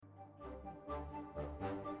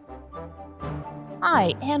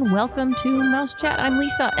Hi, and welcome to Mouse Chat. I'm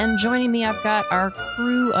Lisa, and joining me, I've got our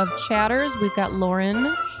crew of chatters. We've got Lauren,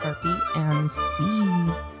 Sharpie, and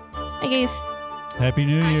Steve. Hi, guys. Happy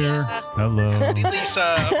New Year. Hello. Happy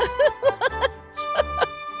Lisa.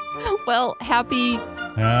 Well, happy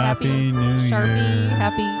New Sharpie, Year.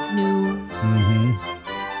 happy new.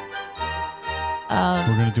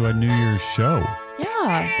 We're going to do a New Year's show.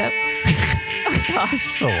 Yeah. Oh, gosh.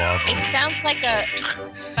 So awful. It sounds like a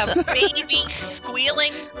baby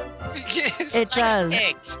squealing. It does.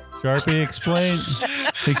 Sharpie,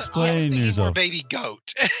 explain More yourself. baby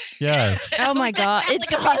goat. Yes. Oh, my God. It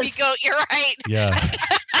Like a baby does. goat. You're right. Yeah.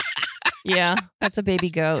 Yeah, that's a baby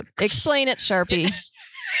goat. Explain it, Sharpie.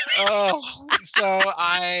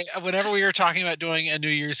 Whenever we were talking about doing a New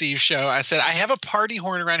Year's Eve show, I said, I have a party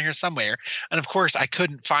horn around here somewhere. And of course, I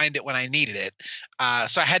couldn't find it when I needed it.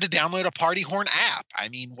 So I had to download a party horn app. I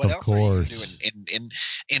mean, what else are you doing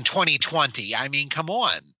in 2020? I mean, come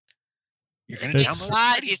on. You're going to download I'm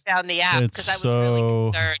glad you found the app because I was really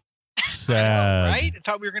concerned. Sad. Right? I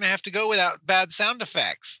thought we were going to have to go without bad sound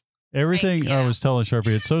effects. Everything I was telling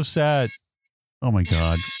Sharpie, it's so sad. Oh, my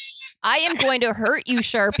God. I am going to hurt you,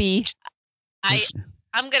 Sharpie.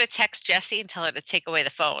 I'm going to text Jessie and tell her to take away the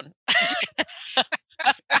phone.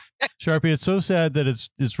 Sharpie, it's so sad that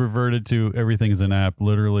it's reverted to everything's an app.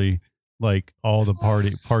 Literally, like all the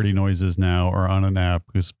party noises now are on an app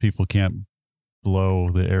because people can't blow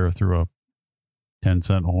the air through a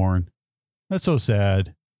 10-cent horn. That's so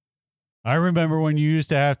sad. I remember when you used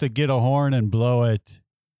to have to get a horn and blow it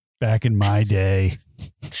back in my day.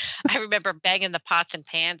 I remember banging the pots and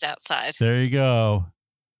pans outside. There you go.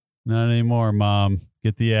 Not anymore, Mom.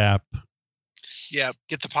 Get the app. Yeah,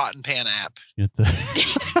 get the pot and pan app. Get the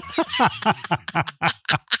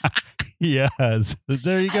Yes.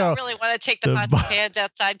 There you go. I don't really want to take the pots and pans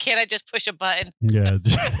outside. Can't I just push a button? Yeah.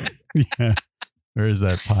 Yeah. Where is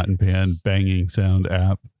that pot and pan banging sound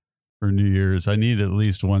app for New Year's? I need it at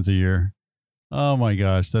least once a year. Oh my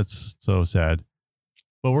gosh, that's so sad.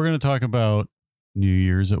 But we're going to talk about New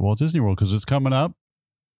Year's at Walt Disney World because it's coming up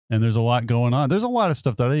and there's a lot going on. There's a lot of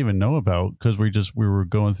stuff that I didn't even know about because we were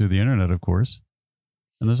going through the internet, of course.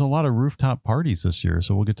 And there's a lot of rooftop parties this year.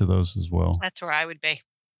 So we'll get to those as well. That's where I would be.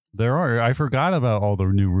 There are. I forgot about all the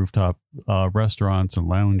new rooftop restaurants and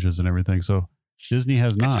lounges and everything. So Disney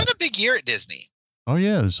has not. It's been a big year at Disney. Oh,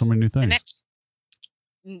 yeah. There's so many new things.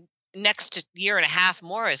 The next year and a half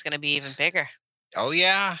more is going to be even bigger. Oh,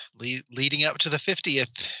 yeah. Leading up to the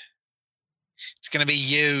 50th. It's going to be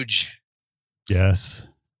huge. Yes.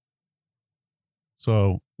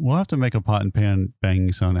 So we'll have to make a pot and pan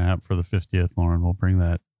banging sound app for the 50th, Lauren. We'll bring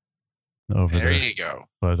that over there. There you go.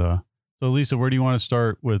 But so Lisa, where do you want to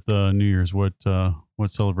start with New Year's? What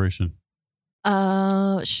celebration?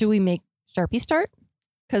 Should we make Sharpie start?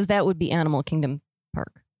 Because that would be Animal Kingdom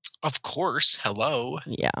Park. Of course. Hello.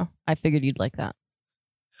 Yeah, I figured you'd like that.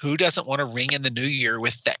 Who doesn't want to ring in the new year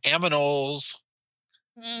with the Aminals?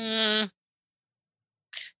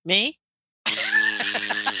 Me?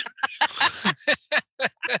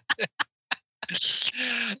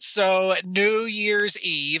 So New Year's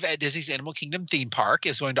Eve at Disney's Animal Kingdom theme park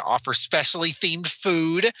is going to offer specially themed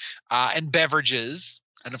food and beverages.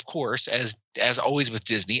 And of course, as always with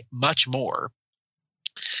Disney, much more.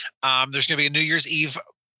 There's going to be a New Year's Eve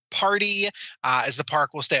party as the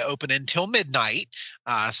park will stay open until midnight.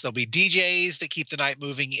 So there'll be DJs that keep the night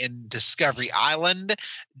moving in Discovery Island,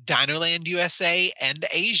 Dinoland USA, and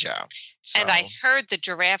Asia. So, And I heard the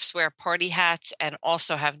giraffes wear party hats and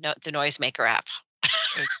also have the Noisemaker app.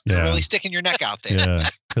 You're really sticking your neck out there. Yeah,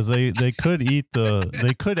 because they could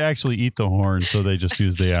actually eat the horn, so they just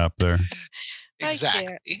use the app there.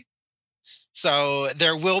 Exactly. So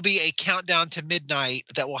there will be a countdown to midnight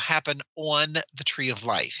that will happen on the Tree of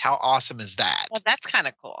Life. How awesome is that? Well, that's kind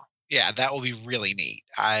of cool. Yeah, that will be really neat.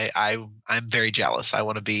 I'm very jealous. I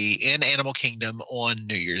want to be in Animal Kingdom on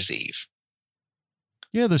New Year's Eve.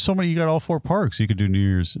 Yeah, there's so many. You got all 4 parks you could do New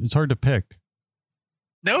Year's. It's hard to pick.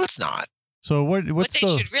 No, it's not. So what they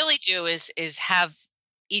should really do is have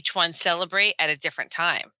each one celebrate at a different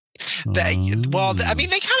time. I mean,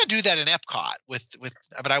 they kind of do that in Epcot with,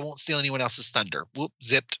 but I won't steal anyone else's thunder. Whoop,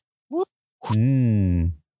 zipped. Whoop.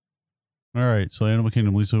 All right. So Animal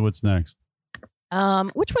Kingdom, Lisa, what's next?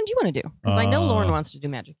 Which one do you want to do? Because I know Lauren wants to do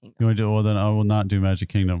Magic Kingdom. You want to do? Well, then I will not do Magic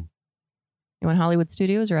Kingdom. You want Hollywood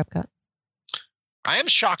Studios or Epcot? I am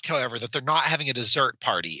shocked, however, that they're not having a dessert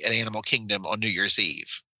party at Animal Kingdom on New Year's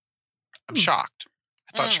Eve. I'm shocked.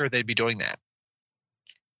 I thought sure they'd be doing that.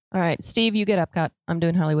 All right, Steve, you get Epcot. I'm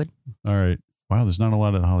doing Hollywood. All right. Wow, there's not a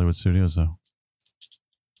lot of Hollywood Studios, though.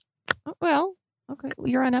 Oh, well, okay. Well,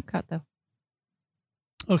 you're on Epcot, though.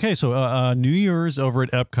 Okay, so New Year's over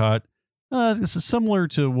at Epcot. This is similar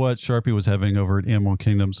to what Sharpie was having over at Animal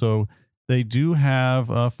Kingdom. So they do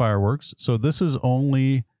have fireworks. So this is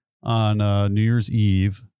only on New Year's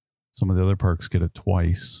Eve. Some of the other parks get it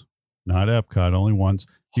twice. Not Epcot, only once.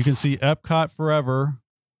 You can see Epcot forever.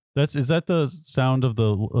 Is that the sound of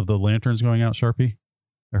the lanterns going out, Sharpie?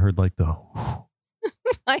 I heard like the.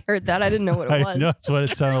 I heard that. I didn't know what it was. I know that's what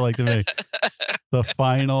it sounded like to me. The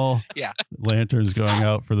final lanterns going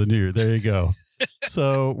out for the New Year. There you go.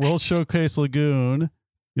 So World Showcase Lagoon,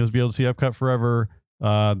 you'll be able to see Epcot forever.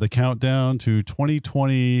 The countdown to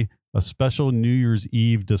 2020, a special New Year's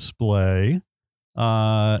Eve display.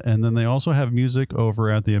 And then they also have music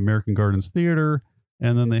over at the American Gardens Theater.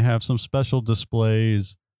 And then they have some special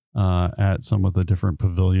displays at some of the different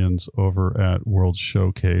pavilions over at World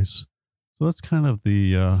Showcase. So that's kind of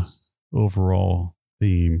the overall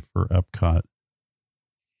theme for Epcot.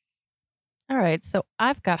 All right. So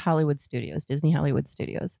I've got Hollywood Studios, Disney Hollywood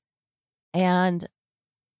Studios. And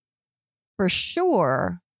for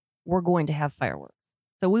sure, we're going to have fireworks.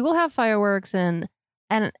 So we will have fireworks and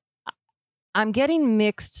I'm getting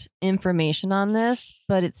mixed information on this,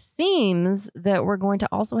 but it seems that we're going to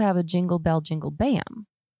also have a Jingle Bell, Jingle Bam.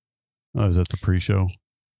 Oh, is that the pre-show?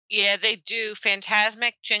 Yeah, they do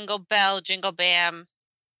Fantasmic, Jingle Bell, Jingle Bam,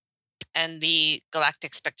 and the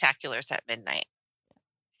Galactic Spectaculars at midnight.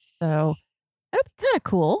 So that'll be kind of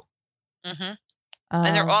cool. Mm-hmm.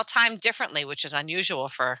 And they're all timed differently, which is unusual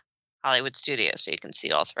for Hollywood Studios, so you can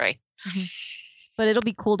see all three. Mm-hmm. But it'll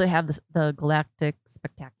be cool to have the Galactic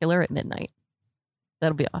Spectacular at midnight.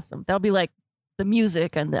 That'll be awesome. That'll be like the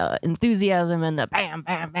music and the enthusiasm and the bam,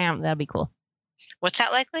 bam, bam. That'll be cool. What's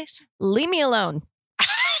that like, Lisa? Leave me alone.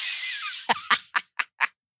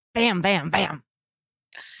 Bam, bam, bam.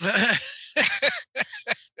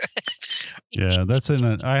 Yeah, that's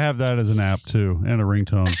I have that as an app too, and a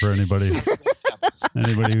ringtone for anybody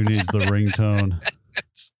who needs the ringtone.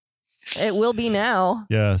 It will be now.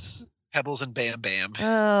 Yes. Pebbles and Bam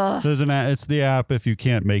Bam. There's it's the app if you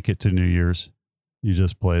can't make it to New Year's. You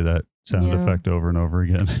just play that sound effect over and over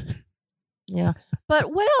again. Yeah.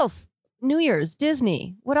 But what else? New Year's,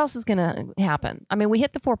 Disney. What else is going to happen? I mean, we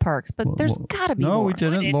hit the 4 parks, but there's got to be more. No, we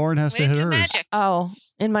didn't. Lauren has to hit hers. Magic. Oh,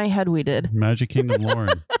 in my head we did. Magic Kingdom,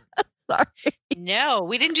 Lauren. Sorry. No,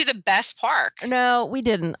 we didn't do the best park. No, we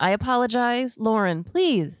didn't. I apologize. Lauren,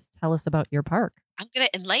 please tell us about your park. I'm going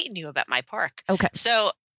to enlighten you about my park. Okay.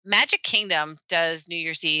 So Magic Kingdom does New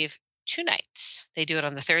Year's Eve 2 nights. They do it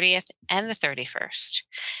on the 30th and the 31st.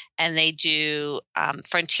 And they do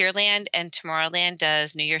Frontierland and Tomorrowland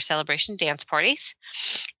does New Year's celebration dance parties.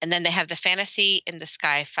 And then they have the Fantasy in the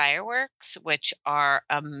Sky fireworks, which are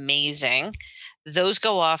amazing. Those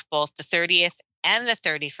go off both the 30th and the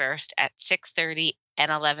 31st at 6:30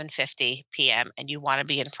 and 11:50 p.m. And you want to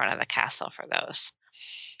be in front of the castle for those.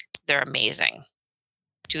 They're amazing.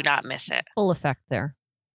 Do not miss it. Full effect there.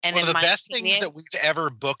 And one of the best things that we've ever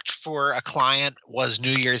booked for a client was New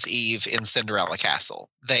Year's Eve in Cinderella Castle.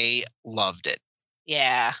 They loved it.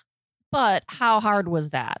 Yeah. But how hard was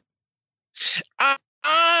that?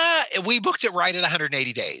 We booked it right at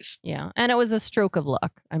 180 days. Yeah. And it was a stroke of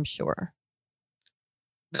luck, I'm sure.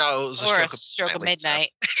 No, it was a stroke of midnight.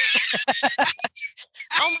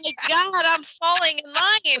 Oh my God, I'm falling in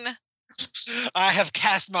line. I have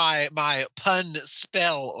cast my pun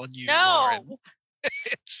spell on you, no. Lauren.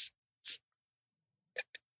 It's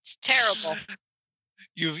terrible.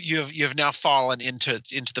 You've now fallen into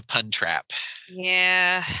the pun trap.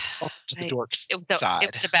 Yeah. To the dork's side.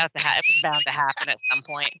 It was about to it was bound to happen at some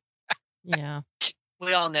point. Yeah.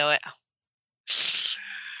 We all know it.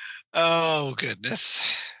 Oh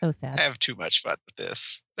goodness. So sad. I have too much fun with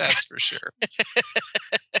this. That's for sure.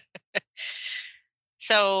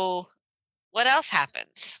 So what else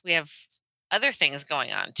happens? We have other things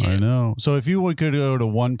going on too. I know. So if you could go to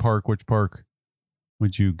one park, which park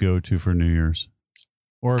would you go to for New Year's?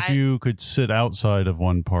 Or if you could sit outside of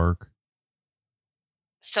one park?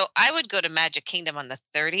 So I would go to Magic Kingdom on the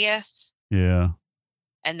 30th. Yeah.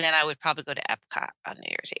 And then I would probably go to Epcot on New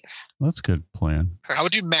Year's Eve. That's a good plan. I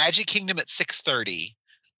would do Magic Kingdom at 6:30.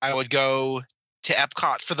 I would go to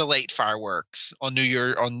Epcot for the late fireworks on New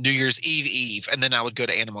Year's Eve, and then I would go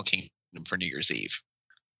to Animal Kingdom for New Year's Eve.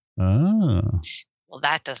 Ah. Well,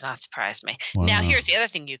 that does not surprise me. Wow. Now, here's the other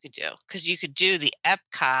thing you could do, because you could do the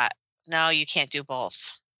Epcot. No, you can't do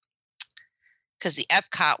both. Because the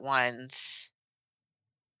Epcot ones.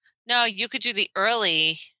 No, you could do the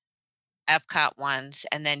early Epcot ones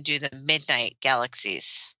and then do the midnight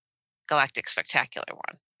Galactic Spectacular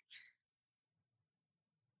one.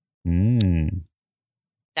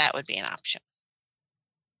 That would be an option.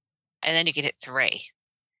 And then you could hit 3.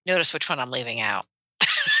 Notice which one I'm leaving out.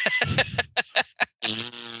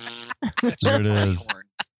 That's There it your party is. horn.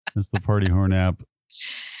 It's the party horn app.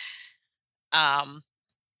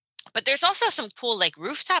 But there's also some cool like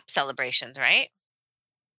rooftop celebrations, right?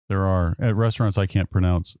 There are at restaurants I can't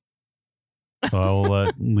pronounce. So I will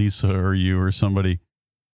let Lisa or you or somebody,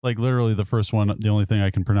 like literally the first one, the only thing I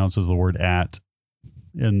can pronounce is the word "at"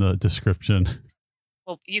 in the description.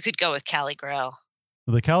 Well, you could go with Cali Grill.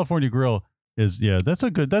 The California Grill is, that's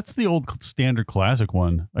the old standard classic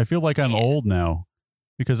one. I feel like I'm Yeah. old now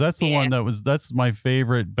because that's the one that's my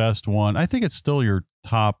favorite, best one. I think it's still your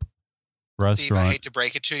top Steve, restaurant. I hate to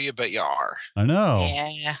break it to you, but you are. I know.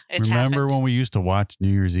 Yeah, it's Remember happened. when we used to watch New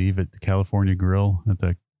Year's Eve at the California Grill at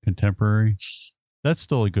the Contemporary? That's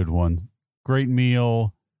still a good one. Great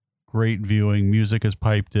meal, great viewing. Music is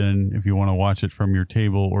piped in if you want to watch it from your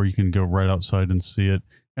table, or you can go right outside and see it.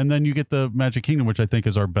 And then you get the Magic Kingdom, which I think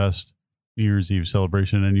is our best New Year's Eve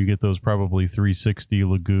celebration. And you get those probably 360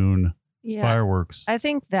 Lagoon Yeah. fireworks. I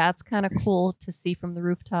think that's kind of cool to see from the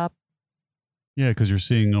rooftop. Yeah, because you're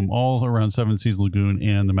seeing them all around Seven Seas Lagoon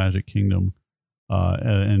and the Magic Kingdom.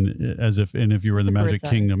 And if you were in the It's a Magic bird's eye.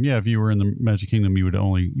 Kingdom, if you were in the Magic Kingdom, you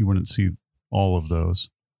wouldn't see all of those.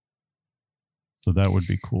 So that would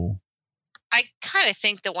be cool. I kind of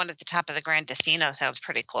think the one at the top of the Grand Casino sounds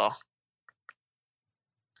pretty cool.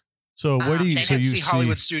 So what do you? They So could you see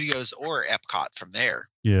Hollywood Studios or Epcot from there.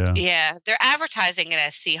 Yeah, Yeah, they're advertising it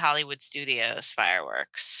as See Hollywood Studios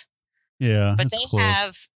fireworks. yeah. But that's they close.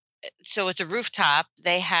 have, so it's a rooftop.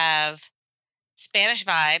 They have Spanish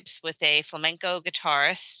vibes with a flamenco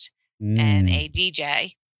guitarist and a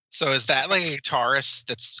DJ. So is that like a guitarist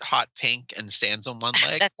that's hot pink and stands on one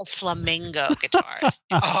leg? That's a flamingo guitarist.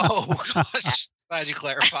 Oh gosh, glad you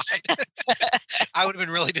clarified. I would have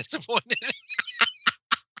been really disappointed.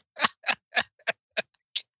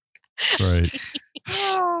 Right.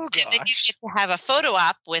 Oh And then you gosh. get to have a photo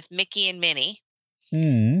op with Mickey and Minnie.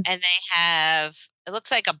 Mm. And they have, it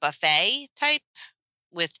looks like a buffet type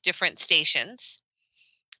with different stations.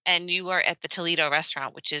 And you are at the Toledo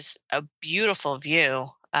restaurant, which is a beautiful view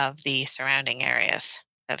of the surrounding areas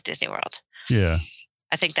of Disney World. Yeah,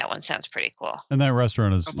 I think that one sounds pretty cool. and that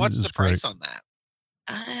restaurant is. And what's is the price great. on that?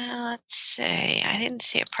 Let's see. I didn't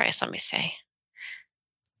see a price. Let me see.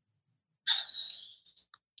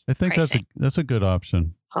 I think pricing. that's a good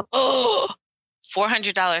option. Oh,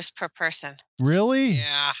 $400 per person. Really?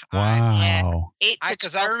 Yeah. Wow. 8 to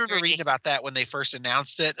Because I remember 12:30. reading about that when they first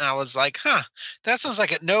announced it, and I was like, that sounds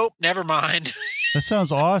like it. Nope, never mind. That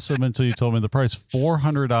sounds awesome until you told me the price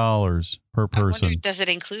 $400 per I wonder, person. does it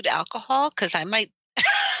include alcohol? Because I might.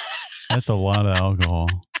 That's a lot of alcohol.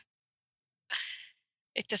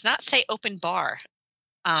 It does not say open bar.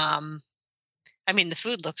 I mean, the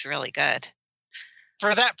food looks really good.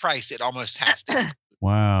 For that price, it almost has to.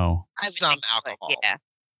 Wow. I would Some think so, alcohol. yeah.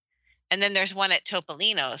 And then there's one at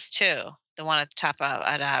Topolino's too. The one at the top of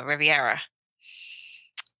at Riviera.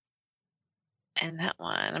 And that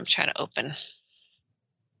one, I'm trying to open.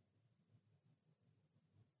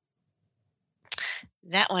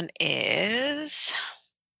 That one is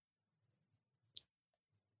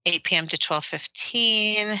 8 p.m. to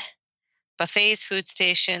 12:15. Buffets, food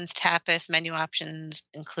stations, tapas, menu options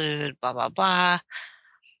include blah, blah, blah.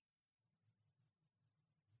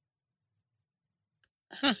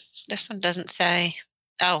 This one doesn't say.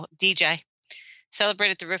 Oh, DJ.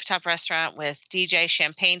 Celebrate at the rooftop restaurant with DJ,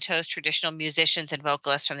 champagne toast, traditional musicians, and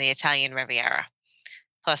vocalists from the Italian Riviera.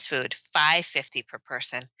 Plus food, $5.50 per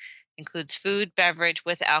person. Includes food, beverage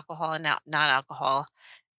with alcohol and non-alcohol,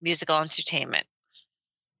 musical entertainment.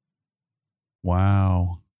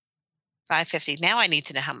 Wow. $5.50. Now I need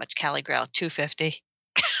to know how much Cali Grill. $2.50.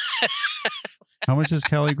 How much is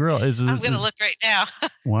Cali Grill? I'm going to look right now.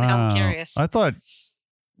 Wow. Now I'm curious. I thought,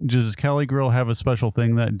 does Cali Grill have a special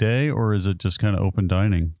thing that day, or is it just kind of open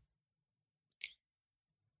dining?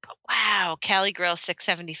 Wow, Cali Grill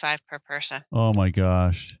 $6.75 per person. Oh my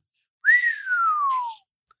gosh.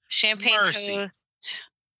 Champagne Mercy. toast.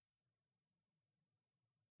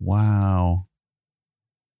 Wow.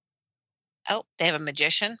 Oh, they have a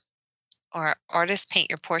magician or artist paint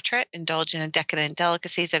your portrait, indulge in decadent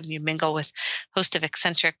delicacies as you mingle with a host of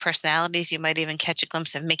eccentric personalities. You might even catch a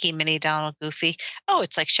glimpse of Mickey, Minnie, Donald, Goofy. Oh,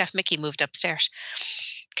 it's like Chef Mickey moved upstairs.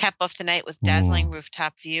 Cap off the night with dazzling Ooh.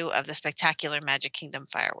 rooftop view of the spectacular Magic Kingdom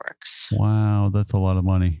fireworks. Wow, that's a lot of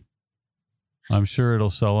money. I'm sure it'll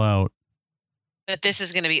sell out But this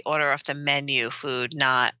is going to be order off the menu food,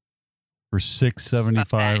 not for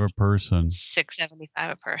 $6.75 a person.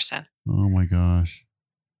 $6.75 a person. Oh my gosh.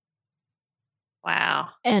 Wow.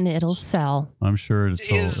 And it'll sell. I'm sure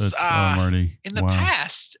it's already In the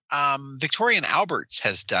past, Victoria and Albert's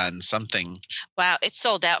has done something. Wow, it's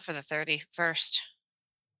sold out for the 31st.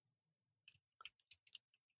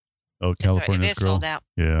 Oh, California It is sold out.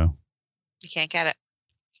 Yeah. You can't get it.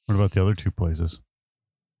 What about the other two places?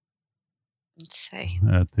 Let's see.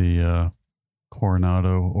 At the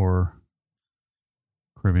Coronado or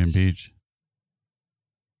Caribbean Beach?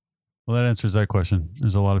 Well, that answers that question.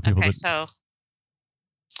 There's a lot of people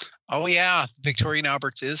Oh, yeah. Victoria and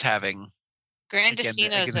Albert's is having.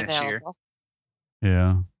 Grandestino's available.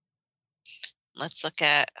 Yeah. Let's look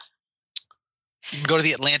at. You can go to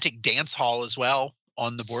the Atlantic Dance Hall as well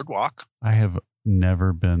on the boardwalk. I have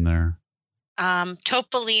never been there.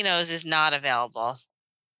 Topolino's is not available.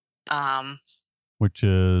 Which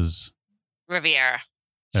is Riviera.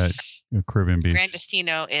 At Caribbean Beach.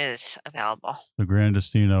 Grandestino is available. The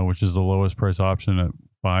Grandestino, which is the lowest price option at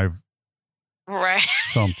 $5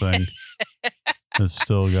 something, has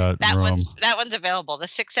still got room. That one's available. The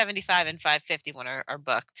 $675 and $550 one are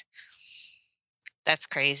booked. That's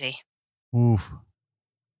crazy. Oof.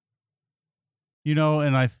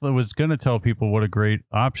 And I was going to tell people what a great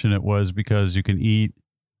option it was because you can eat,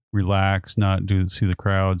 relax, not see the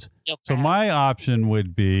crowds. No So my option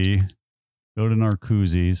would be go to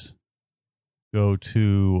Narcoossee's, go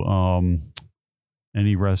to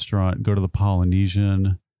any restaurant, go to the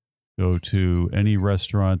Polynesian, go to any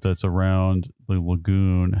restaurant that's around the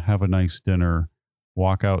lagoon, have a nice dinner,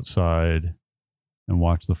 walk outside, and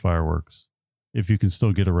watch the fireworks. If you can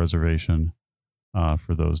still get a reservation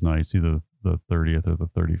for those nights, either the 30th or the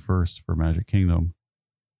 31st for Magic Kingdom,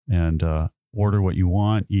 and order what you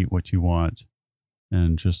want, eat what you want,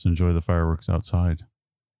 and just enjoy the fireworks outside.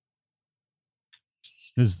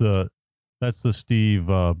 That's the Steve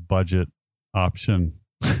budget option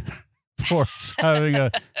for us, having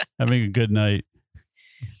a good night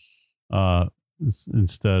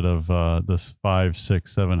instead of this $500, $600,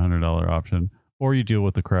 $700 option, or you deal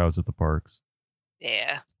with the crowds at the parks.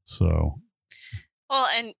 Yeah. So. Well,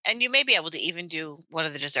 and you may be able to even do one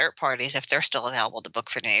of the dessert parties if they're still available to book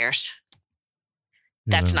for New Year's.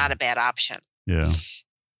 That's not a bad option. Yeah.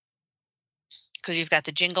 Because you've got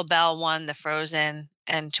the Jingle Bell one, the Frozen,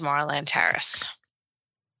 and Tomorrowland Terrace.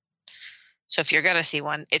 So if you're going to see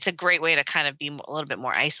one, it's a great way to kind of be a little bit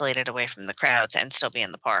more isolated away from the crowds and still be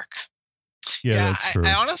in the park. Yeah, that's true.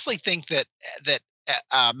 I honestly think that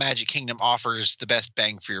Magic Kingdom offers the best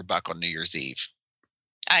bang for your buck on New Year's Eve.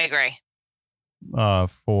 I agree.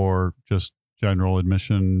 For just general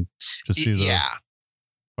admission to see the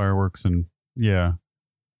fireworks, and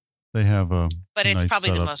they have a. But it's nice probably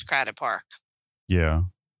setup. the most crowded park. Yeah,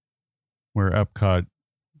 where Epcot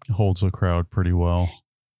holds the crowd pretty well.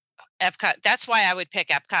 Epcot. That's why I would pick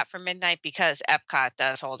Epcot for midnight, because Epcot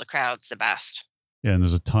does hold the crowds the best. Yeah, and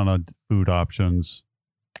there's a ton of food options.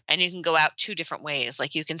 And you can go out two different ways.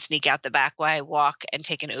 Like you can sneak out the back way, walk, and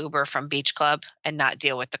take an Uber from Beach Club and not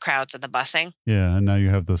deal with the crowds and the busing. Yeah, and now you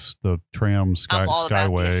have the tram I'm all about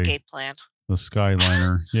the Skyway, escape plan. the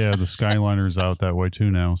Skyliner. Yeah, the Skyliner's out that way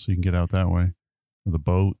too now, so you can get out that way. Or the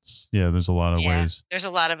boats. Yeah, there's a lot of ways. There's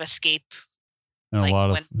a lot of escape. And like a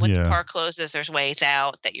lot when the park closes, there's ways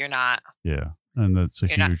out that you're not. Yeah, and that's you're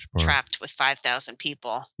huge not part. trapped with 5,000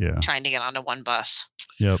 people. Yeah. Trying to get onto one bus.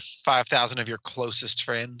 Yep. 5,000 of your closest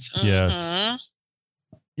friends. Mm-hmm. Yes.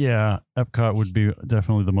 Yeah, Epcot would be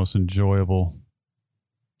definitely the most enjoyable.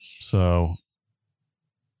 So,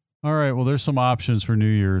 all right. Well, there's some options for New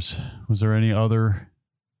Year's. Was there any other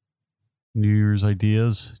New Year's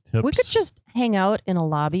ideas, tips? We could just hang out in a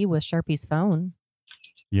lobby with Sharpie's phone.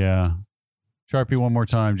 Yeah. Sharpie, one more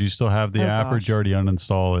time. Do you still have the app, or did you already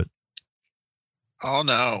uninstall it? Oh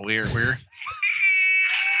no, we're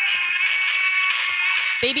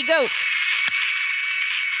Baby goat.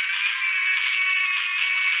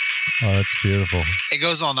 Oh, that's beautiful. It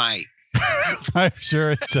goes all night. I'm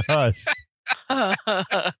sure it does.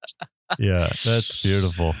 Yeah, that's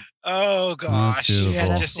beautiful. Oh gosh. Beautiful. Yeah,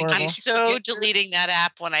 that's Just in horrible. I'm case so deleting that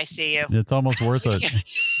app when I see you. It's almost worth it.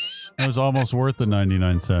 It was almost worth the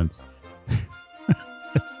 99 cents.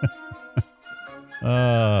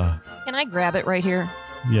 Can I grab it right here?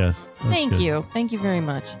 Yes. that's Thank good. you. Thank you very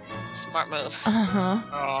much. Smart move. Uh-huh.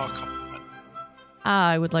 Oh, come on.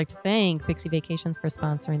 I would like to thank Pixie Vacations for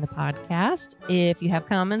sponsoring the podcast. If you have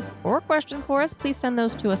comments or questions for us, please send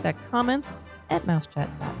those to us at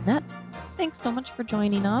comments@mousechat.net. Thanks so much for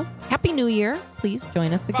joining us. Happy New Year. Please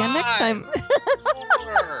join us again next 5, time.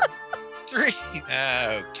 4, 3.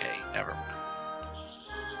 Okay, never mind.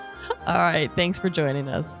 All right. Thanks for joining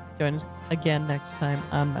us. Join us again next time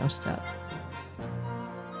on Mouse Chat.